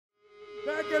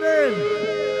Back it in.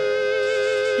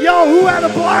 Yo, who had a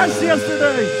blast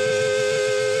yesterday?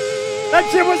 That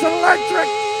shit was electric.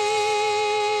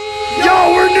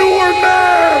 Yo, we're Newark,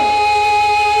 man.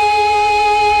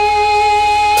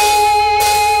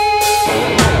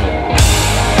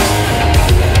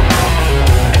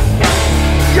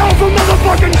 Yo, from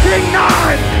motherfucking King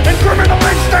 9 and Criminal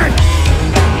Instinct.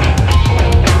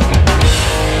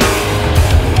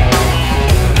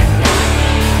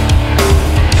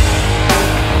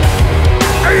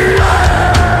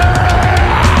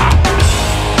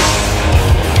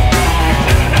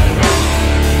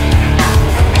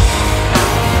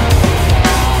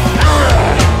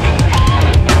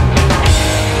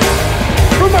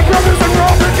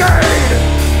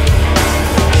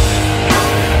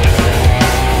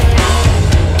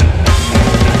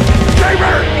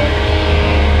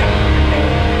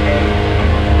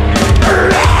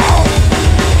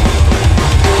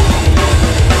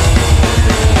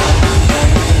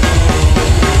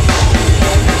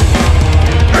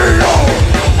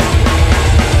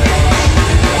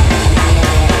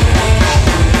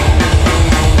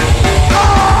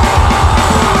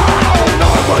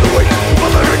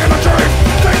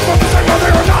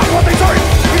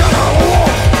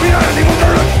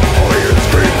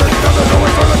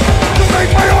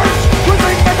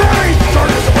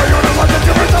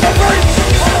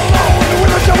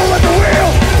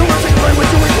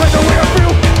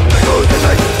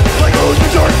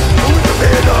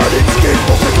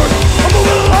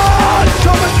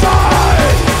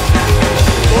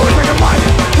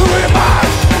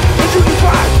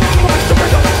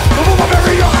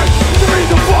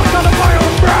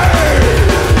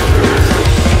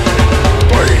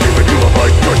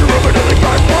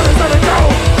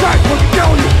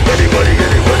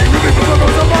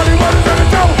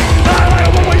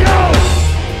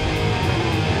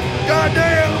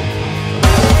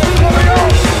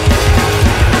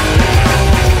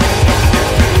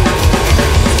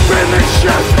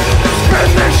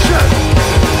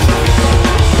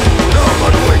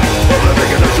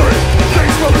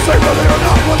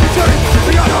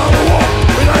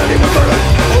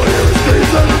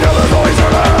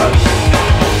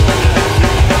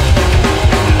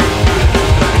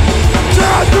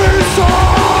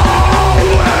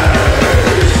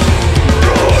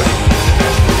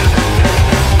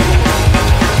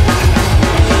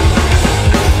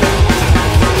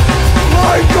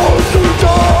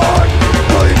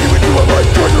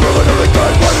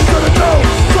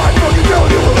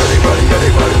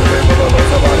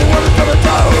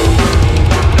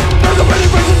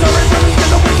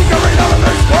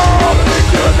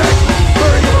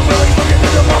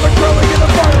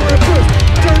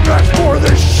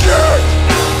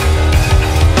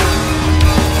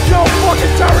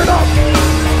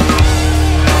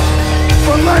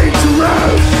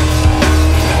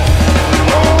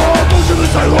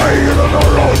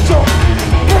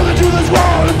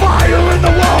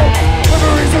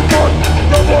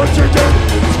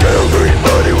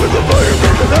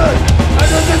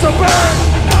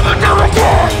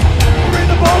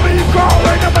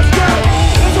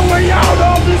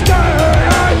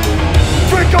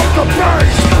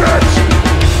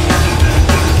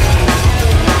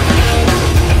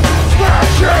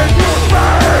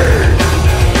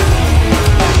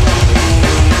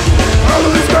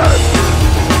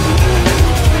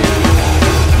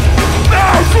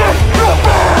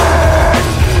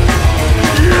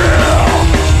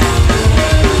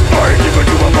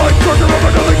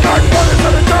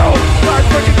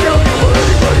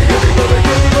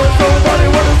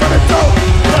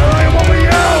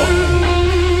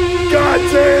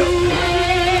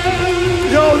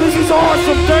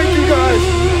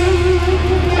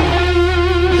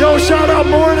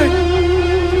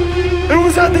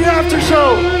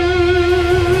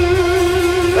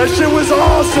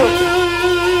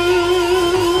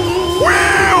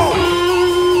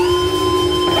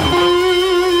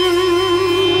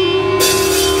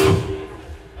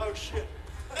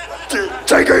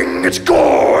 Taking its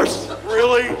course.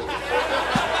 Really?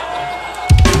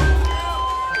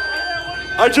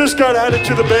 I just got added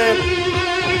to the band.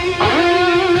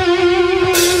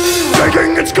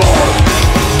 Taking its course.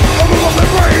 Overlook the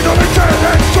brain on the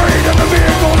 10th street and the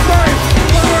vehicle's name.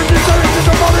 Learn to say to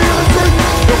the money in the street.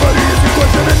 Nobody is in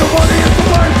question and nobody is to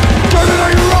blame. Turn it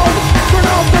on your own. Turn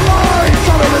off the lights.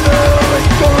 Shut it in the early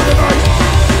door of the night.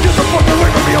 Get the fuck away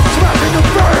from me. I'm smashing your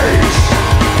face.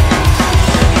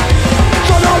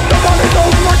 Shut up, nobody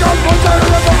knows like I'm from there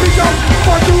and the beat up.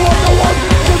 Fuck you up the one.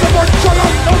 Shut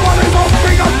up, nobody's on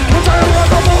speak up. I'm tired of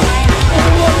the voice.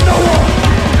 Everyone know one.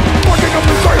 Fucking up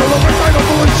the title of a title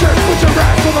full of shit.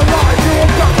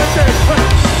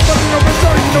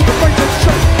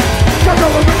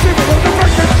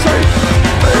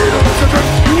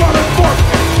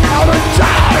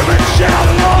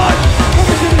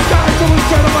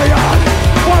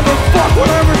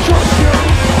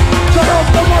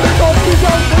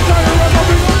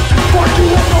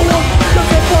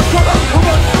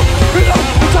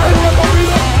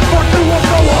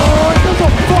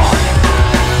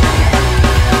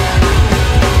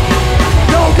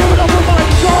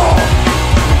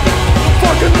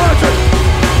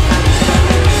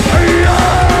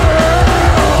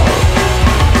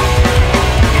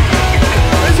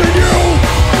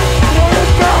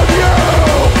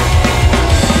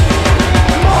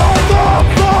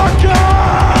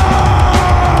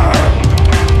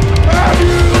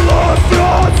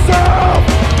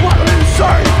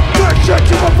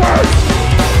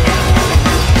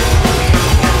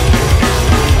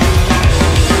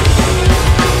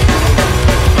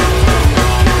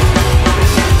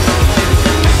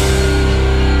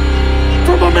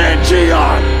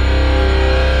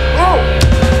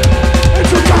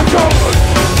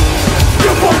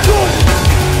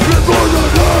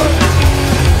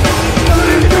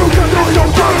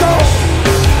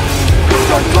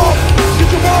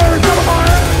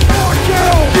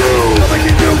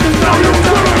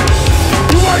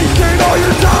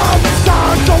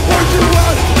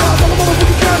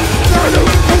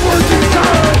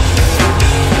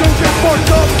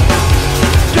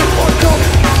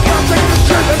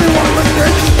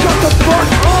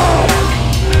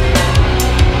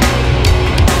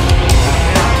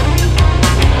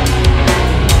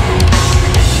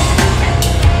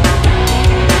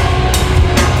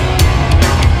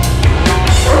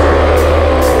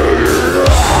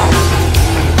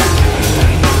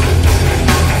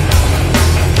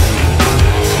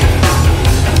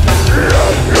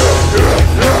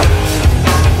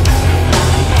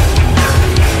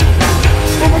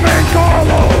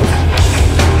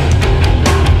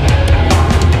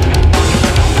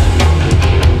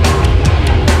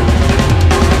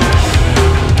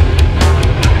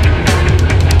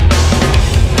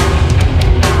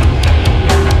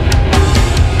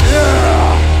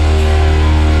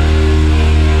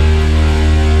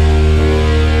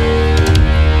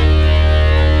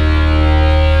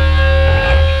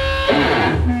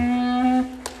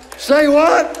 Say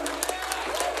what?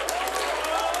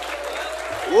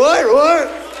 What?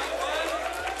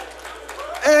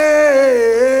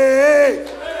 Hey.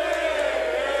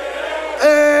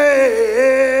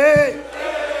 Hey.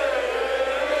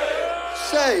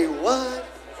 Say what?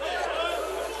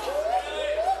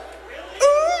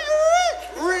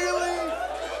 Really?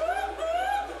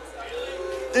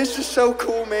 This is so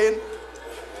cool, man.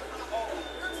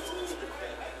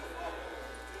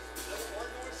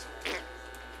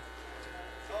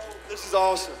 This is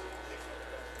awesome.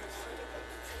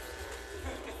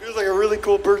 Feels like a really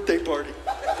cool birthday party.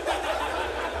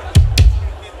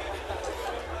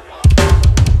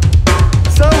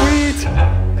 Sweet.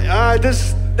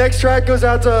 This next track goes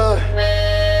out to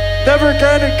Never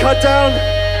Again and Cut Down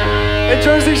and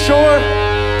Jersey Shore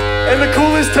and the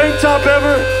coolest tank top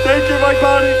ever. Thank you, Mike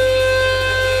Body.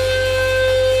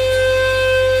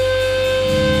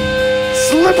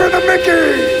 Slipper the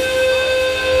Mickey.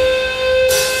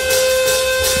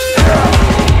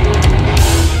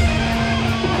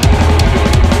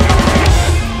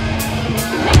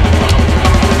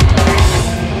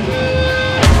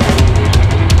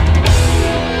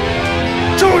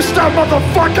 That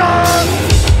motherfucker!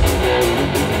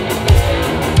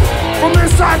 From this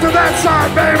side to that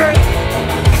side, baby!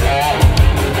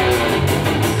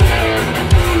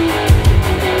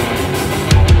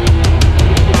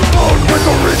 Oh, with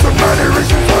the reason, many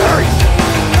reasons to hate.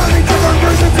 Many different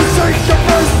reasons to take your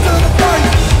face to the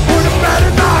face. Put a bat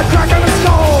in the eye, crack in the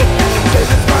skull. Take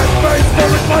this man's face for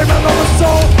reclaiming all the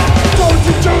soul. Don't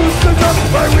you choose to just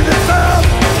play with yourself?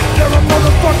 You're a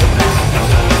motherfucker.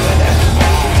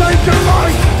 Take your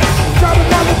life, grab it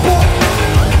by the book,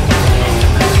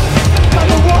 by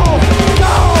the wall,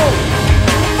 no!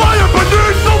 Fire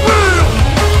beneath the wheel!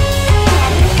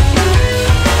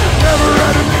 Never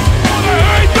ending. The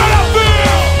hate that I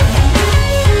feel!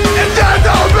 And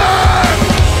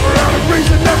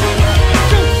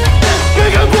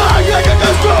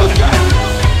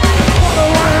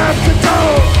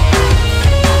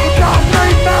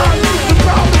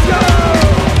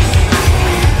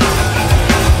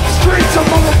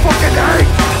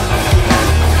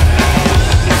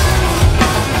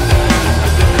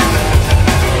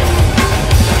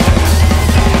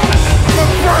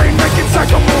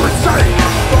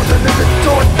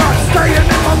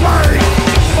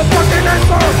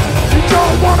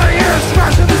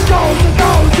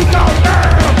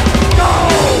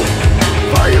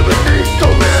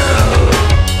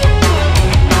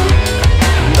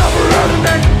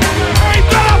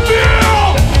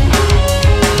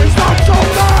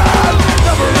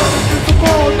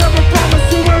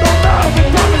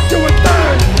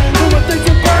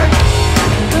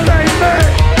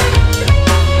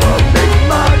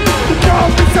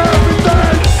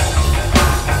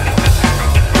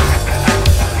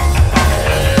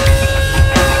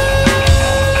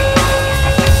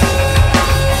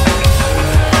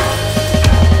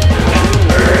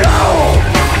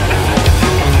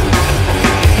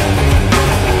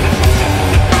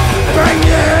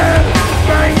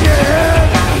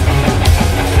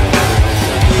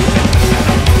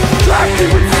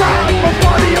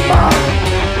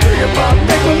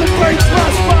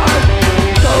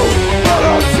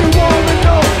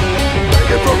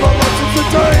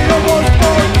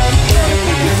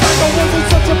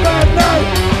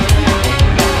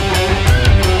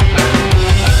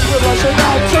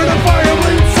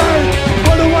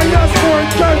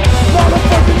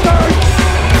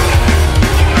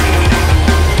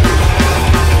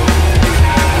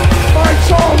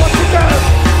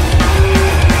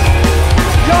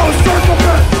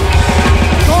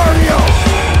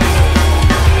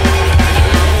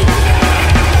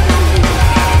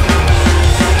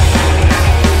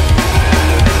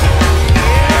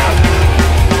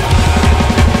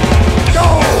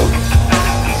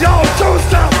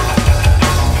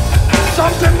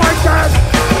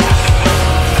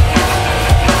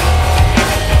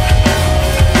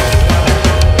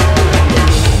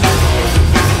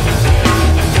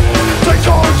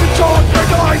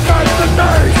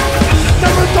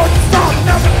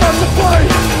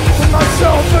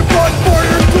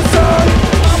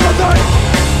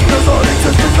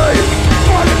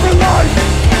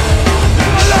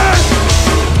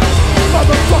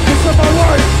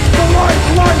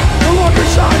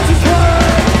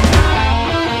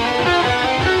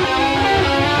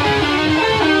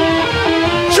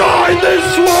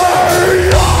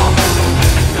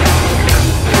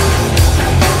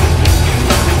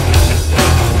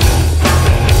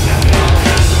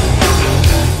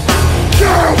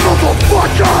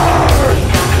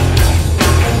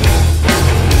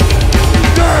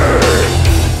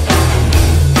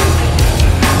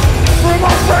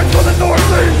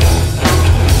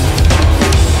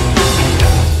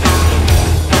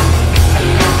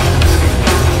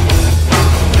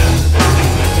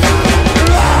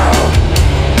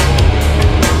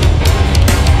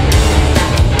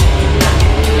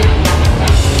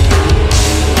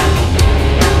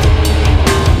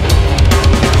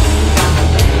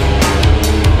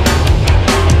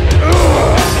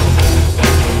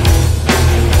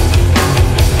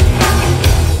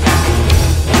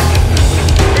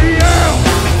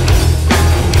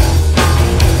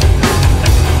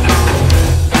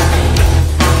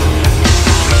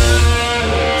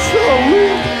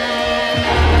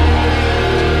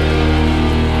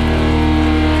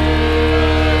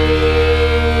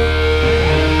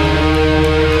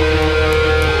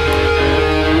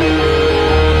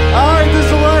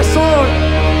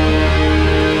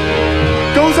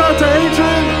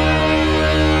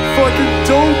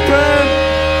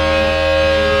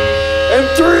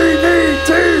 3D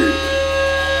Team.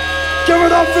 Give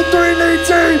it up for 3D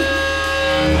Team.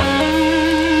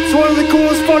 It's one of the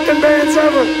coolest fucking bands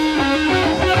ever.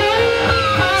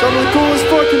 Some of the coolest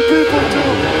fucking people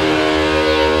too.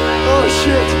 Oh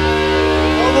shit.